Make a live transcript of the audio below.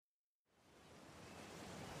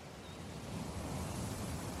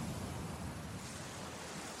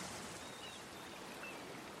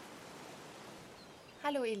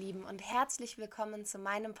Hallo ihr Lieben und herzlich willkommen zu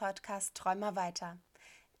meinem Podcast Träumer weiter,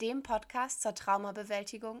 dem Podcast zur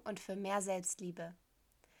Traumabewältigung und für mehr Selbstliebe.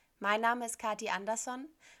 Mein Name ist Kathi Andersson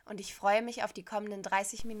und ich freue mich auf die kommenden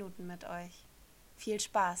 30 Minuten mit euch. Viel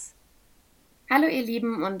Spaß! Hallo ihr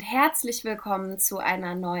Lieben und herzlich willkommen zu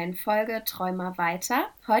einer neuen Folge Träumer weiter.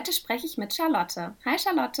 Heute spreche ich mit Charlotte. Hi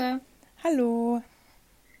Charlotte. Hallo,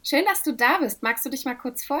 Schön, dass du da bist. Magst du dich mal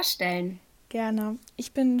kurz vorstellen? gerne.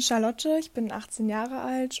 Ich bin Charlotte, ich bin 18 Jahre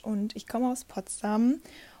alt und ich komme aus Potsdam,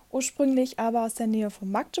 ursprünglich aber aus der Nähe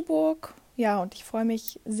von Magdeburg. Ja, und ich freue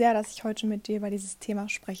mich sehr, dass ich heute mit dir über dieses Thema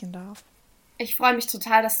sprechen darf. Ich freue mich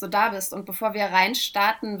total, dass du da bist. Und bevor wir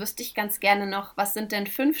reinstarten, wüsste ich ganz gerne noch, was sind denn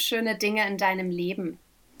 5 schöne Dinge in deinem Leben?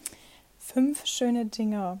 5 schöne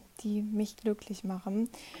Dinge, die mich glücklich machen.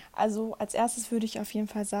 Also als erstes würde ich auf jeden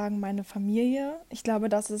Fall sagen, meine Familie. Ich glaube,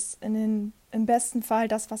 das ist im besten Fall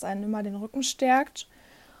das, was einen immer den Rücken stärkt.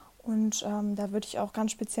 Und da würde ich auch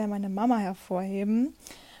ganz speziell meine Mama hervorheben.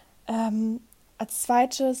 Als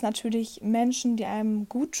zweites natürlich Menschen, die einem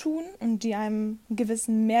gut tun und die einem einen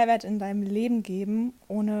gewissen Mehrwert in deinem Leben geben,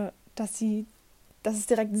 ohne dass es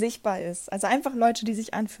direkt sichtbar ist. Also einfach Leute, die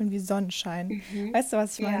sich anfühlen wie Sonnenschein. Mhm. Weißt du,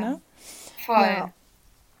 was ich Ja, meine? voll. Ja,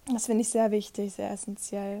 das finde ich sehr wichtig, sehr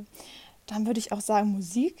essentiell. Dann würde ich auch sagen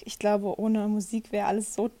Musik. Ich glaube, ohne Musik wäre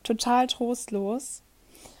alles so total trostlos.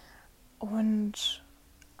 Und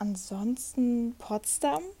ansonsten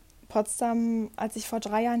Potsdam. Potsdam, als ich vor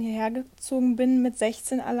 3 Jahren hierher gezogen bin, mit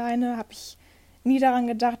 16 alleine, habe ich nie daran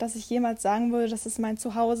gedacht, dass ich jemals sagen würde, das ist mein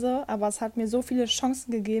Zuhause. Aber es hat mir so viele Chancen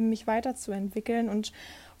gegeben, mich weiterzuentwickeln und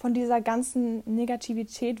von dieser ganzen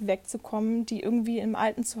Negativität wegzukommen, die irgendwie im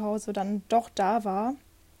alten Zuhause dann doch da war.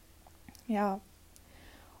 Ja,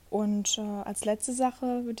 und als letzte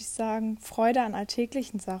Sache würde ich sagen, Freude an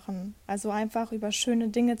alltäglichen Sachen. Also einfach über schöne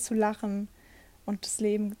Dinge zu lachen und das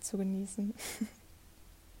Leben zu genießen.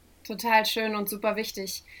 Total schön und super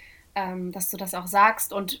wichtig, dass du das auch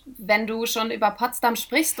sagst. Und wenn du schon über Potsdam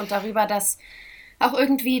sprichst und darüber, dass auch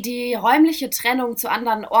irgendwie die räumliche Trennung zu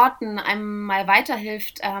anderen Orten einem mal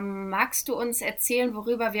weiterhilft, magst du uns erzählen,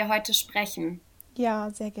 worüber wir heute sprechen?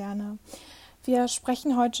 Ja, sehr gerne. Wir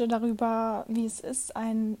sprechen heute darüber, wie es ist,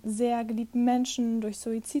 einen sehr geliebten Menschen durch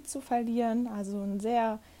Suizid zu verlieren. Also ein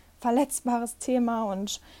sehr verletzbares Thema.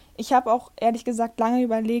 Und ich habe auch ehrlich gesagt lange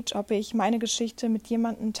überlegt, ob ich meine Geschichte mit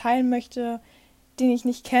jemandem teilen möchte, den ich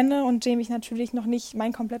nicht kenne und dem ich natürlich noch nicht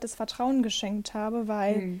mein komplettes Vertrauen geschenkt habe,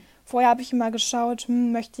 weil Hm. vorher habe ich immer geschaut,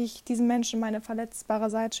 möchte ich diesem Menschen meine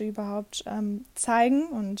verletzbare Seite überhaupt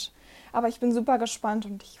zeigen. Aber ich bin super gespannt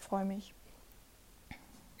und ich freue mich.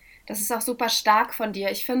 Das ist auch super stark von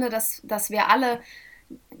dir. Ich finde, dass wir alle,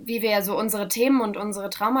 wie wir ja so unsere Themen und unsere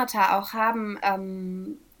Traumata auch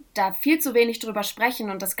haben, da viel zu wenig drüber sprechen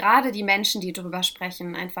und dass gerade die Menschen, die drüber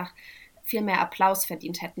sprechen, einfach viel mehr Applaus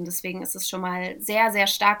verdient hätten. Deswegen ist es schon mal sehr, sehr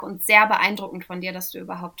stark und sehr beeindruckend von dir, dass du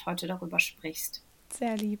überhaupt heute darüber sprichst.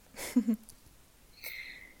 Sehr lieb.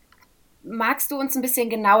 Magst du uns ein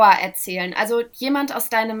bisschen genauer erzählen? Also jemand aus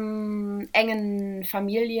deinem engen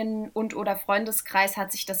Familien- und/oder Freundeskreis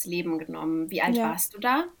hat sich das Leben genommen. Wie alt Ja, warst du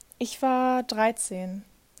da? ich war 13.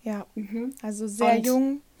 Ja, Mhm. also sehr Und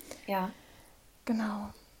jung. ja, Genau.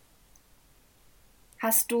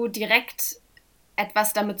 hast du direkt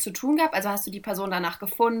etwas damit zu tun gehabt? Also hast du die Person danach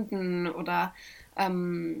gefunden oder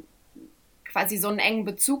ähm, quasi so einen engen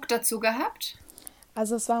Bezug dazu gehabt?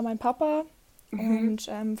 Also es war mein Papa Mhm.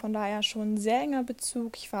 und von daher schon ein sehr enger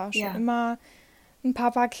Bezug. Ich war schon Ja, immer ein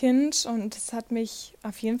Papa-Kind und es hat mich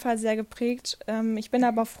auf jeden Fall sehr geprägt. Ich bin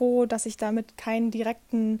aber froh, dass ich damit keinen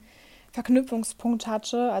direkten Verknüpfungspunkt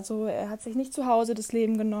hatte. Also er hat sich nicht zu Hause das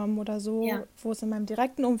Leben genommen oder so, ja. wo es in meinem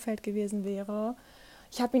direkten Umfeld gewesen wäre.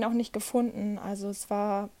 Ich habe ihn auch nicht gefunden. Also es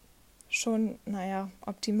war schon, naja,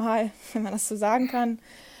 optimal, wenn man das so sagen kann.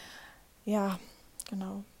 Ja,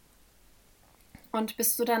 genau. Und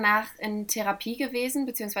bist du danach in Therapie gewesen,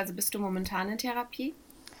 beziehungsweise bist du momentan in Therapie?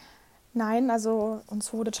 Nein, also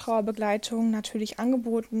uns wurde Trauerbegleitung natürlich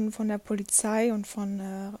angeboten von der Polizei und von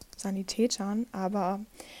Sanitätern, aber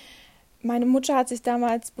meine Mutter hat sich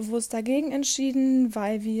damals bewusst dagegen entschieden,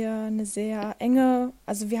 weil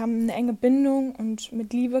also wir haben eine enge Bindung und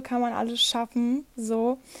mit Liebe kann man alles schaffen,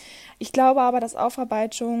 so. Ich glaube aber, dass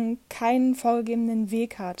Aufarbeitung keinen vorgegebenen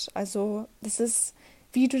Weg hat. Also das ist,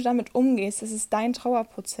 wie du damit umgehst, das ist dein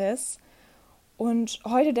Trauerprozess. Und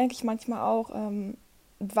heute denke ich manchmal auch,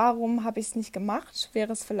 warum habe ich es nicht gemacht?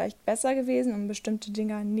 Wäre es vielleicht besser gewesen, um bestimmte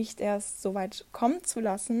Dinge nicht erst so weit kommen zu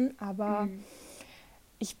lassen. Aber Mhm.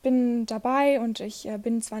 ich bin dabei und ich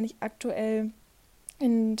bin zwar nicht aktuell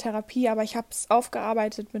in Therapie, aber ich habe es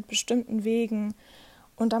aufgearbeitet mit bestimmten Wegen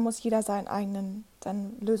Und da muss jeder seine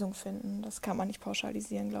Lösung finden. Das kann man nicht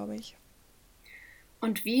pauschalisieren, glaube ich.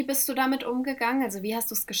 Und wie bist du damit umgegangen? Also wie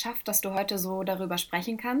hast du es geschafft, dass du heute so darüber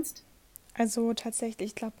sprechen kannst? Also tatsächlich,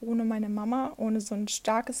 ich glaube, ohne meine Mama, ohne so ein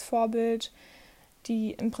starkes Vorbild,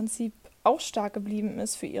 die im Prinzip auch stark geblieben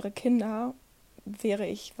ist für ihre Kinder, wäre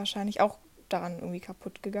ich wahrscheinlich auch daran irgendwie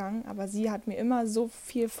kaputt gegangen. Aber sie hat mir immer so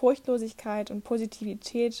viel Furchtlosigkeit und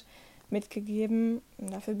Positivität mitgegeben.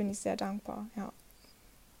 Und dafür bin ich sehr dankbar, ja.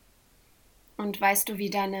 Und weißt du,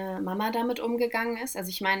 wie deine Mama damit umgegangen ist? Also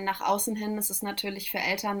ich meine, nach außen hin ist es natürlich für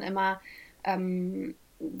Eltern immer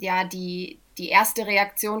ja, die erste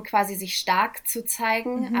Reaktion quasi, sich stark zu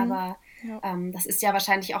zeigen, aber Ja. das ist ja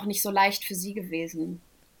wahrscheinlich auch nicht so leicht für sie gewesen.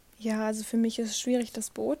 Ja, also für mich ist es schwierig,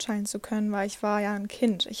 das beurteilen zu können, weil ich war ja ein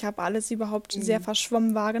Kind. Ich habe alles überhaupt sehr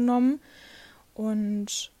verschwommen wahrgenommen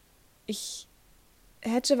und ich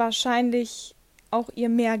hätte wahrscheinlich auch ihr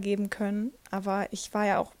mehr geben können, aber ich war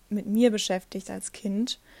ja auch mit mir beschäftigt als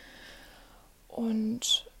Kind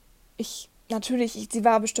und sie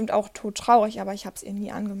war bestimmt auch todtraurig, aber ich habe es ihr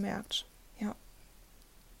nie angemerkt. Ja.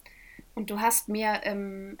 Und du hast mir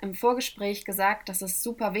im Vorgespräch gesagt, dass es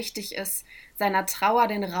super wichtig ist, seiner Trauer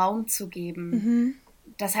den Raum zu geben.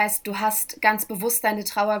 Das heißt, du hast ganz bewusst deine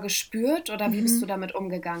Trauer gespürt oder wie bist du damit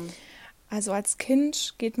umgegangen? Also als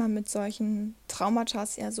Kind geht man mit solchen Traumata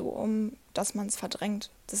eher so um, dass man es verdrängt.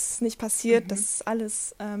 Das ist nicht passiert, das ist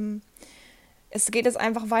alles, es geht jetzt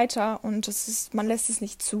einfach weiter und man lässt es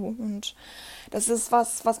nicht zu. Und das ist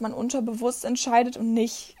was man unterbewusst entscheidet und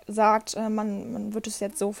nicht sagt, man wird es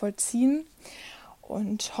jetzt so vollziehen.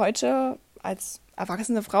 Und heute als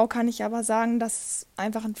erwachsene Frau kann ich aber sagen, dass es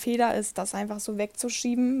einfach ein Fehler ist, das einfach so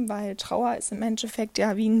wegzuschieben, weil Trauer ist im Endeffekt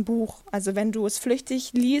ja wie ein Buch. Also wenn du es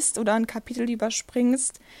flüchtig liest oder ein Kapitel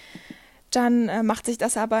überspringst, dann macht sich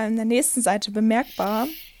das aber in der nächsten Seite bemerkbar.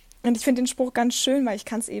 Und ich finde den Spruch ganz schön, weil ich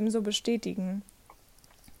kann es eben so bestätigen.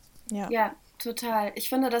 Ja. Ja, total. Ich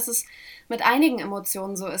finde, dass es mit einigen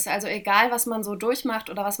Emotionen so ist. Also egal, was man so durchmacht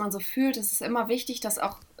oder was man so fühlt, es ist immer wichtig, das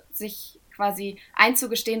auch sich quasi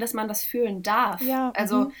einzugestehen, dass man das fühlen darf. Ja,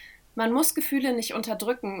 Also man muss Gefühle nicht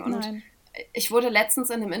unterdrücken. Und Nein. ich wurde letztens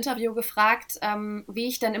in einem Interview gefragt, wie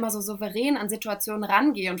ich denn immer so souverän an Situationen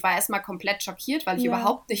rangehe und war erstmal komplett schockiert, weil ich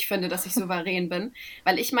überhaupt nicht finde, dass ich souverän bin,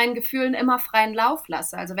 weil ich meinen Gefühlen immer freien Lauf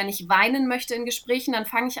lasse. Also wenn ich weinen möchte in Gesprächen, dann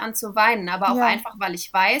fange ich an zu weinen, aber auch einfach, weil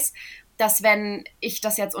ich weiß, dass wenn ich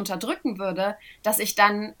das jetzt unterdrücken würde, dass ich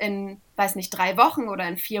dann in, weiß nicht, 3 Wochen oder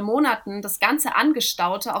in 4 Monaten das ganze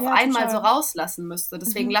Angestaute auf einmal so rauslassen müsste.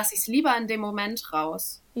 Deswegen lasse ich es lieber in dem Moment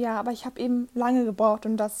raus. Ja, aber ich habe eben lange gebraucht,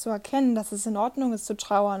 um das zu erkennen, dass es in Ordnung ist zu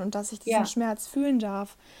trauern und dass ich diesen Schmerz fühlen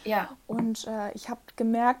darf. Ja. Und ich habe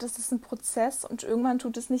gemerkt, es ist ein Prozess und irgendwann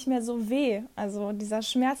tut es nicht mehr so weh. Also dieser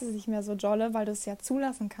Schmerz ist nicht mehr so dolle, weil du es ja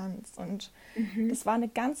zulassen kannst. Und das war eine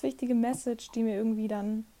ganz wichtige Message, die mir irgendwie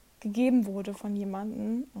dann gegeben wurde von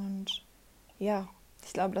jemandem. Und ja,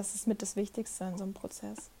 ich glaube, das ist mit das Wichtigste in so einem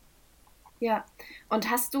Prozess. Ja,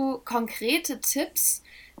 und hast du konkrete Tipps,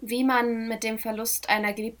 wie man mit dem Verlust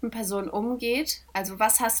einer geliebten Person umgeht? Also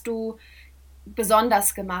was hast du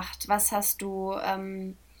besonders gemacht? Was hast du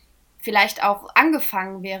vielleicht auch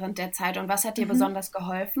angefangen während der Zeit und was hat dir besonders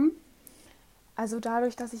geholfen? Also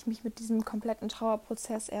dadurch, dass ich mich mit diesem kompletten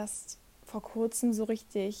Trauerprozess erst vor kurzem so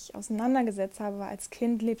richtig auseinandergesetzt habe, weil als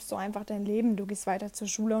Kind lebst du einfach dein Leben, du gehst weiter zur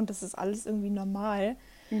Schule und das ist alles irgendwie normal.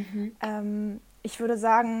 Ich würde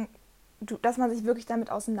sagen, dass man sich wirklich damit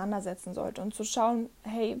auseinandersetzen sollte und zu schauen,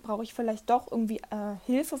 hey, brauche ich vielleicht doch irgendwie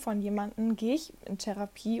Hilfe von jemandem? Gehe ich in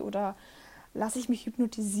Therapie oder lasse ich mich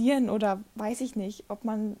hypnotisieren oder weiß ich nicht, ob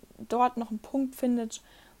man dort noch einen Punkt findet,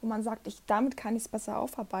 wo man sagt, damit kann ich es besser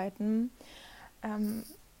aufarbeiten.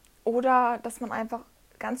 Oder dass man einfach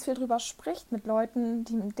ganz viel drüber spricht mit Leuten,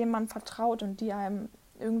 denen man vertraut und die einem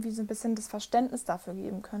irgendwie so ein bisschen das Verständnis dafür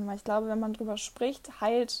geben können. Weil ich glaube, wenn man drüber spricht,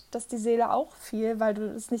 heilt das die Seele auch viel, weil du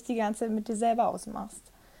es nicht die ganze Zeit mit dir selber ausmachst.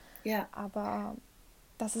 Ja. Aber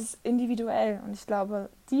das ist individuell und ich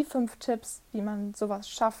glaube, die 5 Tipps, wie man sowas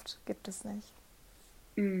schafft, gibt es nicht.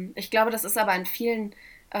 Ich glaube, das ist aber in vielen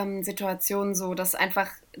Situationen so, dass einfach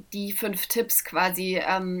die 5 Tipps quasi,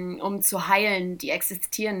 um zu heilen, die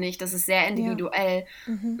existieren nicht. Das ist sehr individuell.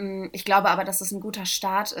 Ich glaube aber, dass es ein guter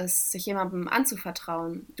Start ist, sich jemandem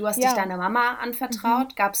anzuvertrauen. Du hast dich deiner Mama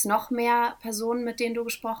anvertraut. Gab es noch mehr Personen, mit denen du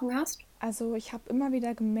gesprochen hast? Also ich habe immer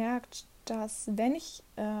wieder gemerkt, dass wenn ich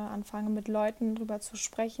anfange mit Leuten drüber zu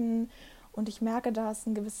sprechen und ich merke, da ist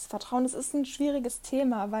ein gewisses Vertrauen, das ist ein schwieriges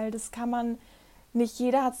Thema, weil das kann man, nicht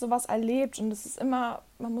jeder hat sowas erlebt und es ist immer,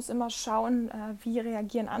 man muss immer schauen, wie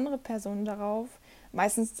reagieren andere Personen darauf.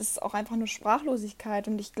 Meistens ist es auch einfach nur Sprachlosigkeit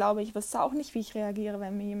und ich glaube, ich wüsste auch nicht, wie ich reagiere,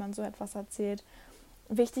 wenn mir jemand so etwas erzählt.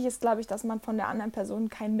 wichtig ist, glaube ich, dass man von der anderen Person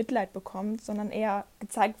kein Mitleid bekommt, sondern eher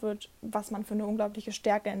gezeigt wird, was man für eine unglaubliche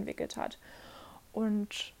Stärke entwickelt hat.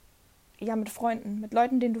 Und ja, mit Freunden, mit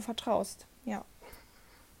Leuten, denen du vertraust, ja.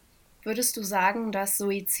 Würdest du sagen, dass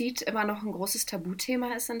Suizid immer noch ein großes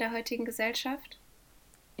Tabuthema ist in der heutigen Gesellschaft?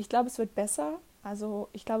 Ich glaube, es wird besser. Also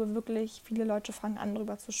ich glaube wirklich, viele Leute fangen an,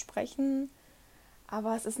 darüber zu sprechen.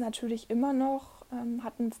 Aber es ist natürlich immer noch,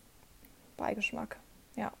 hat einen Beigeschmack.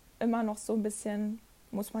 Ja, immer noch so ein bisschen,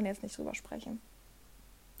 muss man jetzt nicht drüber sprechen.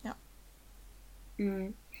 Ja.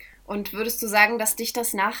 Mhm. Und würdest du sagen, dass dich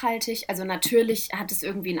das nachhaltig, also natürlich hat es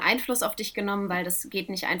irgendwie einen Einfluss auf dich genommen, weil das geht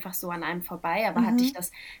nicht einfach so an einem vorbei, aber hat dich Mhm.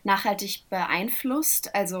 das nachhaltig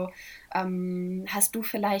beeinflusst? Also hast du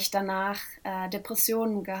vielleicht danach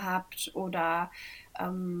Depressionen gehabt oder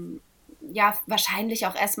ja, wahrscheinlich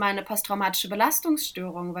auch erstmal eine posttraumatische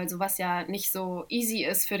Belastungsstörung, weil sowas ja nicht so easy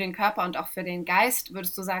ist für den Körper und auch für den Geist.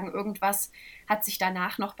 Würdest du sagen, irgendwas hat sich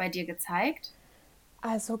danach noch bei dir gezeigt?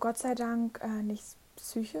 Also Gott sei Dank nichts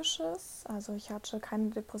Psychisches. Also ich hatte keine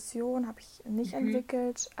Depression, habe ich nicht Mhm.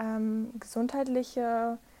 entwickelt.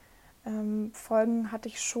 Gesundheitliche Folgen hatte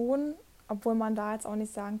ich schon, obwohl man da jetzt auch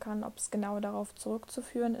nicht sagen kann, ob es genau darauf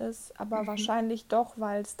zurückzuführen ist. Aber Mhm. wahrscheinlich doch,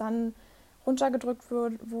 weil es dann runtergedrückt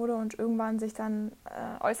wurde und irgendwann sich dann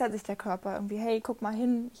äußert sich der Körper irgendwie, hey, guck mal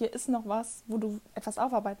hin, hier ist noch was, wo du etwas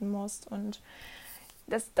aufarbeiten musst. Und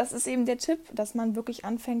das ist eben der Tipp, dass man wirklich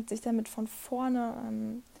anfängt, sich damit von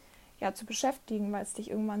vorne ja, zu beschäftigen, weil es dich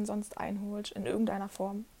irgendwann sonst einholt, in irgendeiner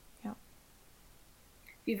Form. Ja.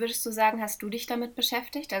 Wie würdest du sagen, hast du dich damit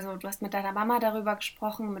beschäftigt? Also du hast mit deiner Mama darüber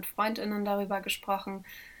gesprochen, mit Freundinnen darüber gesprochen.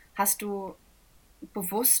 Hast du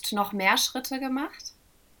bewusst noch mehr Schritte gemacht?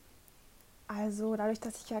 Also dadurch,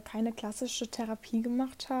 dass ich ja keine klassische Therapie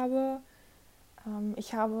gemacht habe,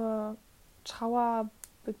 ich habe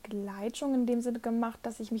Trauerbegleitung in dem Sinne gemacht,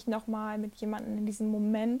 dass ich mich nochmal mit jemandem in diesen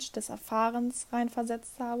Moment des Erfahrens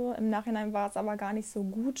reinversetzt habe. Im Nachhinein war es aber gar nicht so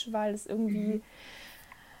gut, weil es irgendwie, Mhm.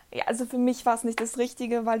 ja, also für mich war es nicht das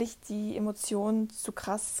Richtige, weil ich die Emotionen zu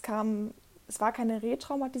krass kam. Es war keine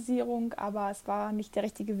Retraumatisierung, aber es war nicht der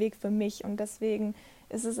richtige Weg für mich und deswegen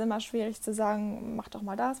ist es immer schwierig zu sagen, mach doch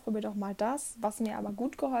mal das, probier doch mal das. Was mir aber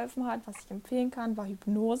gut geholfen hat, was ich empfehlen kann, war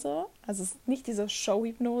Hypnose. Also es ist nicht diese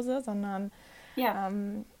Show-Hypnose, sondern Ja.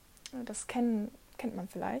 ähm, kennt man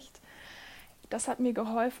vielleicht. Das hat mir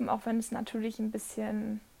geholfen, auch wenn es natürlich ein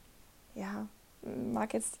bisschen, ja,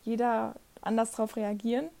 mag jetzt jeder anders darauf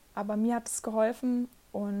reagieren, aber mir hat es geholfen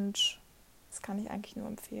und das kann ich eigentlich nur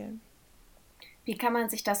empfehlen. Wie kann man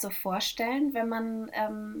sich das so vorstellen, wenn man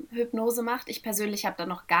Hypnose macht? Ich persönlich habe da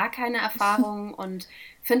noch gar keine Erfahrung und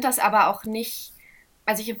finde das aber auch nicht,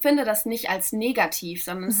 also ich empfinde das nicht als negativ,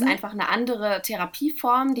 sondern es ist Mhm. einfach eine andere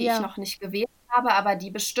Therapieform, die ich Ja, noch nicht gewählt habe, aber die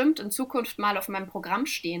bestimmt in Zukunft mal auf meinem Programm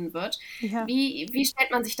stehen wird. ja. Wie stellt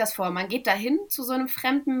man sich das vor? Man geht dahin zu so einem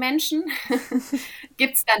fremden Menschen.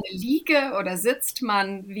 Gibt es da eine Liege oder sitzt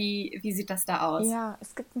man? Wie sieht das da aus? Ja,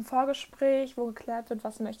 es gibt ein Vorgespräch, wo geklärt wird,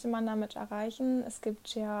 was möchte man damit erreichen. Es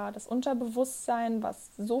gibt ja das Unterbewusstsein, was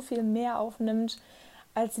so viel mehr aufnimmt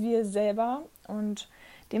als wir selber und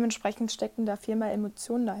dementsprechend stecken da viel mehr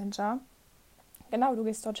Emotionen dahinter. Genau, du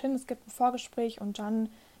gehst dorthin, es gibt ein Vorgespräch und dann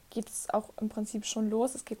geht es auch im Prinzip schon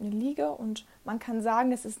los. Es gibt eine Liege und man kann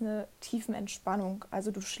sagen, es ist eine Tiefenentspannung.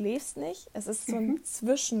 Also du schläfst nicht, es ist so ein Mhm.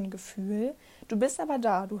 Zwischengefühl. Du bist aber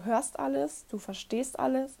da, du hörst alles, du verstehst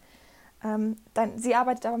alles. Sie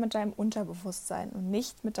arbeitet aber mit deinem Unterbewusstsein und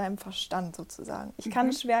nicht mit deinem Verstand sozusagen. Ich kann Mhm.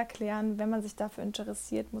 es schwer erklären, wenn man sich dafür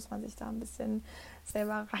interessiert, muss man sich da ein bisschen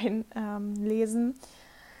selber reinlesen.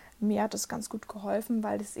 Mir hat es ganz gut geholfen,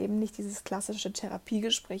 weil es eben nicht dieses klassische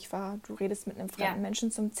Therapiegespräch war. Du redest mit einem fremden Ja.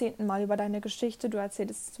 Menschen zum 10. Mal über deine Geschichte, du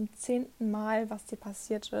erzählst zum 10. Mal, was dir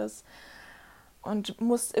passiert ist und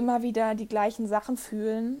musst immer wieder die gleichen Sachen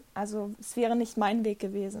fühlen. Also es wäre nicht mein Weg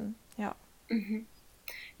gewesen. Ja. Mhm.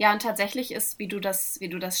 Ja, und tatsächlich ist, wie du das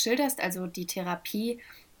schilderst, also die Therapie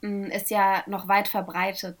ist ja noch weit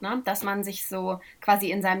verbreitet, ne? Dass man sich so quasi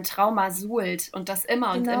in seinem Trauma suhlt und das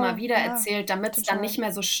immer und immer Genau, wieder ja, erzählt, damit es dann total. nicht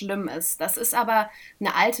mehr so schlimm ist. Das ist aber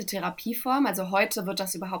eine alte Therapieform, also heute wird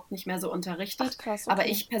das überhaupt nicht mehr so Ach unterrichtet, krass, aber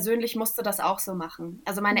okay. ich persönlich musste das auch so machen.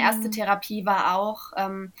 Also meine erste Mm, Therapie war auch,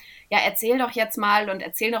 ja, erzähl doch jetzt mal und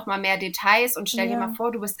erzähl noch mal mehr Details und stell dir mal ja,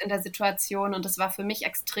 vor, du bist in der Situation und das war für mich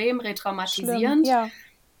extrem schlimm. retraumatisierend. Ja.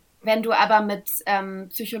 Wenn du aber mit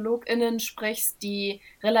PsychologInnen sprichst, die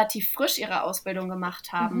relativ frisch ihre Ausbildung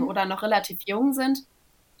gemacht haben Mhm. oder noch relativ jung sind,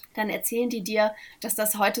 dann erzählen die dir, dass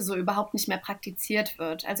das heute so überhaupt nicht mehr praktiziert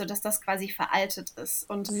wird. Also, dass das quasi veraltet ist.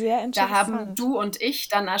 Und Sehr da haben interessant. du und ich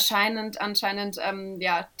dann anscheinend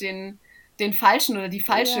ja, den Falschen oder die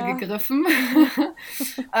Falsche Ja. gegriffen,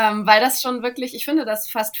 weil das schon wirklich, ich finde das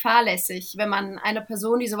fast fahrlässig, wenn man eine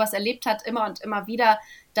Person, die sowas erlebt hat, immer und immer wieder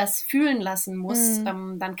das fühlen lassen muss,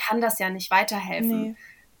 dann kann das ja nicht weiterhelfen. Nee.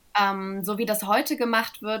 So wie das heute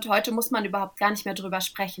gemacht wird, heute muss man überhaupt gar nicht mehr drüber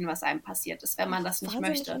sprechen, was einem passiert ist, wenn man das nicht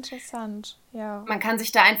Wahnsinnig möchte. interessant, ja. Man kann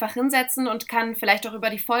sich da einfach hinsetzen und kann vielleicht auch über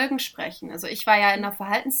die Folgen sprechen. Also ich war ja in der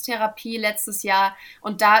Verhaltenstherapie letztes Jahr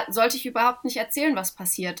und da sollte ich überhaupt nicht erzählen, was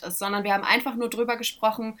passiert ist, sondern wir haben einfach nur drüber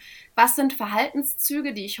gesprochen, was sind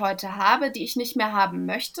Verhaltenszüge, die ich heute habe, die ich nicht mehr haben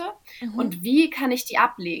möchte und wie kann ich die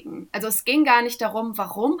ablegen. Also es ging gar nicht darum,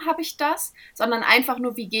 warum habe ich das, sondern einfach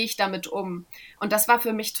nur, wie gehe ich damit um. Und das war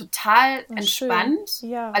für mich total entspannt,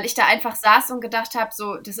 Ja. weil ich da einfach saß und gedacht habe,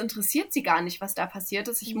 so, das interessiert sie gar nicht, was da passiert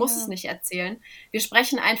ist. Ich muss Ja. es nicht erzählen. Wir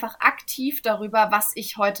sprechen einfach aktiv darüber, was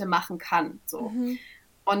ich heute machen kann. So.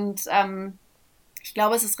 Und ich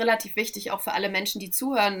glaube, es ist relativ wichtig, auch für alle Menschen, die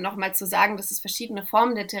zuhören, nochmal zu sagen, dass es verschiedene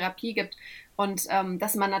Formen der Therapie gibt und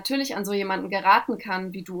dass man natürlich an so jemanden geraten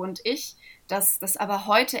kann, wie du und ich, dass das aber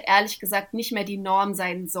heute ehrlich gesagt nicht mehr die Norm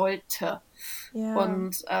sein sollte. Ja.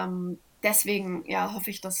 Und deswegen ja,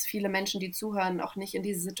 hoffe ich, dass viele Menschen, die zuhören, auch nicht in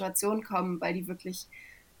diese Situation kommen, weil die wirklich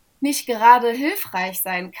nicht gerade hilfreich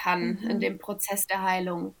sein kann in dem Prozess der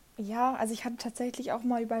Heilung. Ja, also ich hatte tatsächlich auch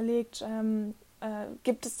mal überlegt,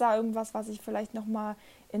 gibt es da irgendwas, was ich vielleicht nochmal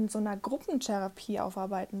in so einer Gruppentherapie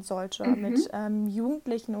aufarbeiten sollte, mit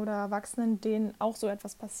Jugendlichen oder Erwachsenen, denen auch so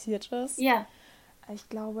etwas passiert ist. Ja. Ich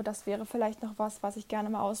glaube, das wäre vielleicht noch was ich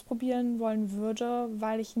gerne mal ausprobieren wollen würde,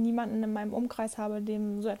 weil ich niemanden in meinem Umkreis habe,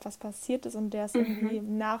 dem so etwas passiert ist und der es irgendwie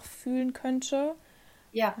nachfühlen könnte.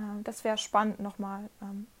 Ja. Das wäre spannend nochmal.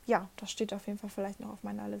 Ja, das steht auf jeden Fall vielleicht noch auf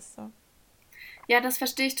meiner Liste. Ja, das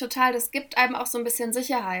verstehe ich total. Das gibt einem auch so ein bisschen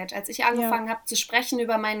Sicherheit. Als ich angefangen habe zu sprechen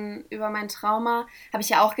über mein Trauma, habe ich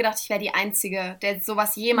ja auch gedacht, ich wäre die Einzige, der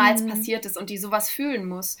sowas jemals passiert ist und die sowas fühlen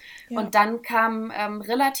muss. Ja. Und dann kamen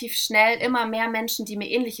relativ schnell immer mehr Menschen, die mir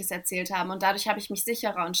Ähnliches erzählt haben. Und dadurch habe ich mich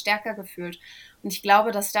sicherer und stärker gefühlt. Und ich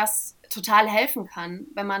glaube, dass das total helfen kann,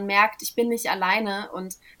 wenn man merkt, ich bin nicht alleine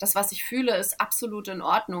und das, was ich fühle, ist absolut in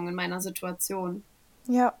Ordnung in meiner Situation.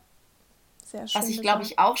 Ja. Sehr schön Was ich, glaube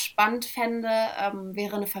ich, auch spannend fände,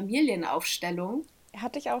 wäre eine Familienaufstellung.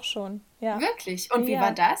 Hatte ich auch schon, ja. Wirklich? Und wie Ja.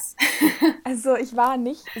 war das? Also ich war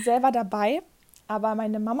nicht selber dabei, aber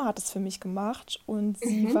meine Mama hat es für mich gemacht und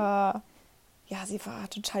sie war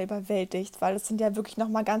total überwältigt, weil es sind ja wirklich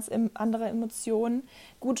nochmal ganz andere Emotionen.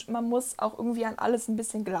 Gut, man muss auch irgendwie an alles ein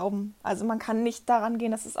bisschen glauben. Also man kann nicht daran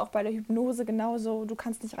gehen, das ist auch bei der Hypnose genauso. Du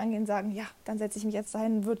kannst nicht rangehen und sagen, ja, dann setze ich mich jetzt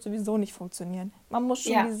dahin, wird sowieso nicht funktionieren. Man muss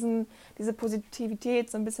schon diese Positivität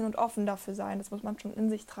so ein bisschen und offen dafür sein. Das muss man schon in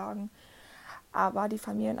sich tragen. Aber die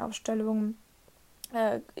Familienaufstellung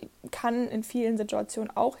kann in vielen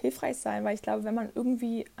Situationen auch hilfreich sein, weil ich glaube, wenn man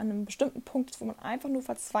irgendwie an einem bestimmten Punkt ist, wo man einfach nur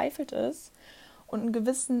verzweifelt ist und einen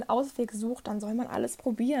gewissen Ausweg sucht, dann soll man alles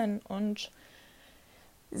probieren. Und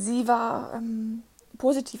sie war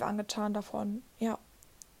positiv angetan davon, ja.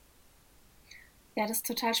 Ja, das ist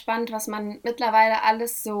total spannend, was man mittlerweile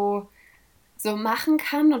alles so machen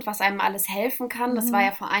kann und was einem alles helfen kann. Das war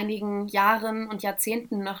ja vor einigen Jahren und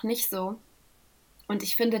Jahrzehnten noch nicht so. Und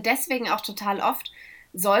ich finde deswegen auch total oft,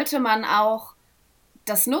 sollte man auch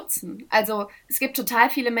das nutzen. Also es gibt total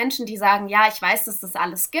viele Menschen, die sagen, ja, ich weiß, dass das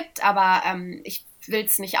alles gibt, aber ich will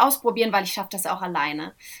es nicht ausprobieren, weil ich schaffe das auch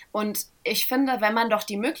alleine. Und ich finde, wenn man doch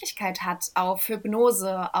die Möglichkeit hat auf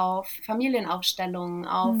Hypnose, auf Familienaufstellungen,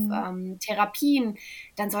 auf Therapien,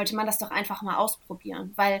 dann sollte man das doch einfach mal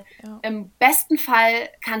ausprobieren, weil im besten Fall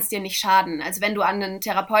kann es dir nicht schaden. Also wenn du an einen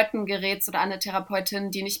Therapeuten gerätst oder an eine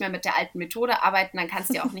Therapeutin, die nicht mehr mit der alten Methode arbeiten, dann kann es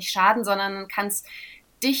dir auch nicht schaden, sondern kann es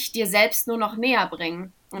dich dir selbst nur noch näher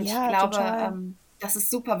bringen. Und ich glaube, das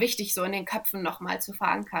ist super wichtig, so in den Köpfen nochmal zu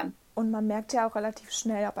verankern. Und man merkt ja auch relativ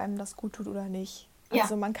schnell, ob einem das gut tut oder nicht.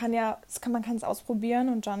 Also man kann es ausprobieren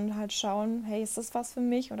und dann halt schauen, hey, ist das was für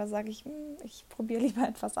mich? Oder sage ich, ich probiere lieber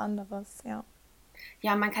etwas anderes, ja.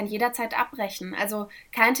 Ja, man kann jederzeit abbrechen. Also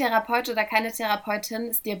kein Therapeut oder keine Therapeutin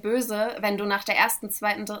ist dir böse, wenn du nach der ersten,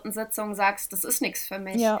 zweiten, dritten Sitzung sagst, das ist nichts für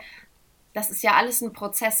mich. Ja. Das ist ja alles ein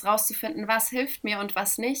Prozess, rauszufinden, was hilft mir und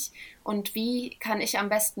was nicht und wie kann ich am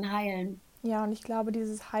besten heilen. Ja, und ich glaube,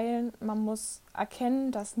 dieses Heilen, man muss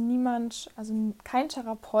erkennen, dass niemand, also kein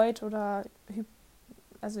Therapeut oder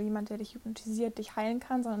also jemand, der dich hypnotisiert, dich heilen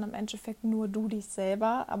kann, sondern im Endeffekt nur du dich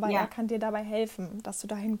selber. Aber er kann dir dabei helfen, dass du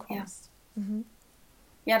da hinkommst.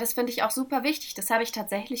 Ja, das finde ich auch super wichtig. Das habe ich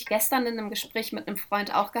tatsächlich gestern in einem Gespräch mit einem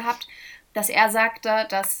Freund auch gehabt, dass er sagte,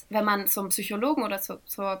 dass wenn man zum Psychologen oder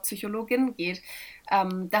zur Psychologin geht,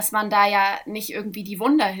 dass man da ja nicht irgendwie die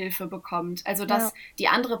Wunderhilfe bekommt. Also, Ja, dass die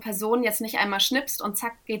andere Person jetzt nicht einmal schnipst und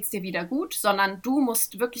zack, geht's dir wieder gut, sondern du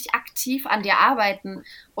musst wirklich aktiv an dir arbeiten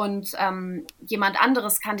und jemand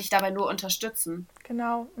anderes kann dich dabei nur unterstützen.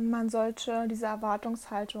 genau. Und man sollte diese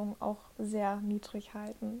Erwartungshaltung auch sehr niedrig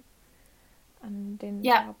halten an den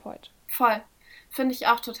Ja, Therapeut. voll. Finde ich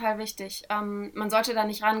auch total wichtig. Man sollte da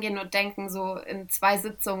nicht rangehen und denken, so in 2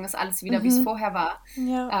 Sitzungen ist alles wieder, wie es Mhm. vorher war.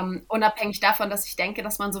 Ja, Unabhängig davon, dass ich denke,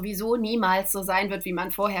 dass man sowieso niemals so sein wird, wie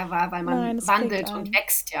man vorher war, weil man nein, es prägt wandelt und einen.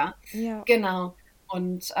 wächst, ja. Ja, Genau.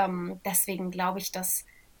 Und deswegen glaube ich, dass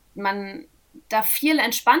man da viel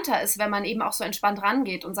entspannter ist, wenn man eben auch so entspannt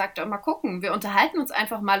rangeht und sagt, mal gucken, wir unterhalten uns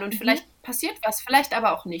einfach mal und mhm. vielleicht passiert was, vielleicht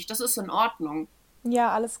aber auch nicht. Das ist in Ordnung.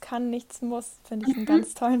 Ja, alles kann, nichts muss, finde ich einen Mhm.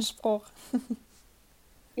 ganz tollen Spruch.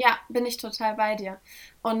 Ja, bin ich total bei dir.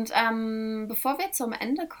 Und bevor wir zum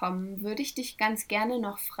Ende kommen, würde ich dich ganz gerne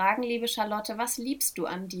noch fragen, liebe Charlotte, was liebst du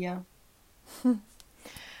an dir?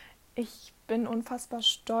 Ich bin unfassbar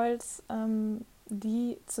stolz,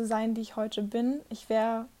 die zu sein, die ich heute bin. Ich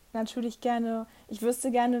wäre natürlich gerne, ich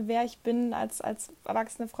wüsste gerne, wer ich bin als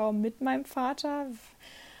erwachsene Frau mit meinem Vater.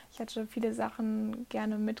 Ich hätte viele Sachen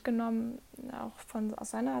gerne mitgenommen, auch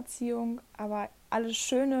aus seiner Erziehung. Aber alles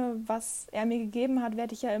Schöne, was er mir gegeben hat,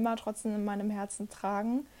 werde ich ja immer trotzdem in meinem Herzen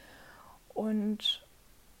tragen. Und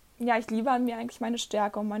ja, ich liebe an mir eigentlich meine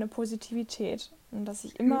Stärke und meine Positivität. Und dass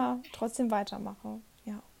ich Mhm. immer trotzdem weitermache.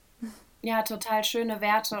 Ja. Ja, total schöne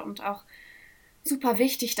Werte und auch super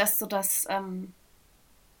wichtig, dass du das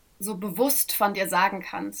so bewusst von dir sagen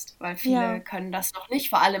kannst, weil viele Ja, können das noch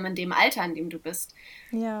nicht, vor allem in dem Alter, in dem du bist.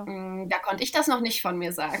 ja. Da konnte ich das noch nicht von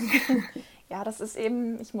mir sagen. Ja, das ist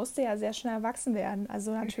eben, ich musste ja sehr schnell erwachsen werden.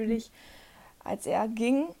 Also natürlich, als er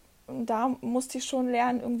ging, da musste ich schon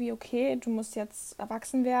lernen, irgendwie, okay, du musst jetzt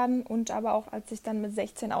erwachsen werden. Und aber auch als ich dann mit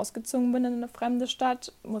 16 ausgezogen bin in eine fremde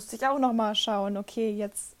Stadt, musste ich auch nochmal schauen, okay,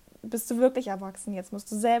 jetzt bist du wirklich erwachsen, jetzt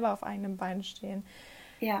musst du selber auf eigenen Beinen stehen.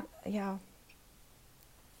 Ja, Ja,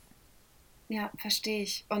 ja, verstehe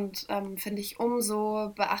ich und finde ich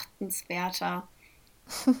umso beachtenswerter.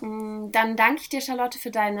 Dann danke ich dir, Charlotte,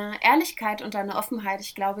 für deine Ehrlichkeit und deine Offenheit.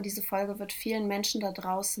 Ich glaube, diese Folge wird vielen Menschen da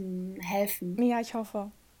draußen helfen. ja, ich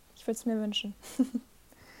hoffe. Ich würde es mir wünschen.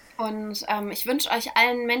 Und ich wünsche euch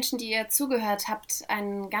allen Menschen, die ihr zugehört habt,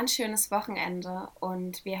 ein ganz schönes Wochenende.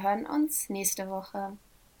 Und wir hören uns nächste Woche.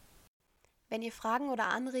 Wenn ihr Fragen oder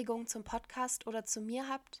Anregungen zum Podcast oder zu mir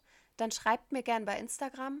habt, dann schreibt mir gern bei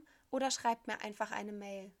Instagram oder schreibt mir einfach eine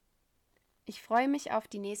Mail. Ich freue mich auf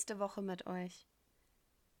die nächste Woche mit euch.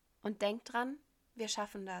 Und denkt dran, wir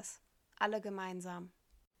schaffen das. Alle gemeinsam.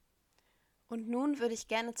 Und nun würde ich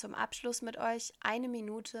gerne zum Abschluss mit euch 1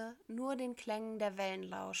 Minute nur den Klängen der Wellen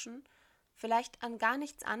lauschen, vielleicht an gar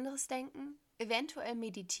nichts anderes denken, eventuell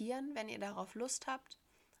meditieren, wenn ihr darauf Lust habt,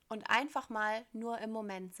 und einfach mal nur im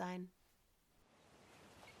Moment sein.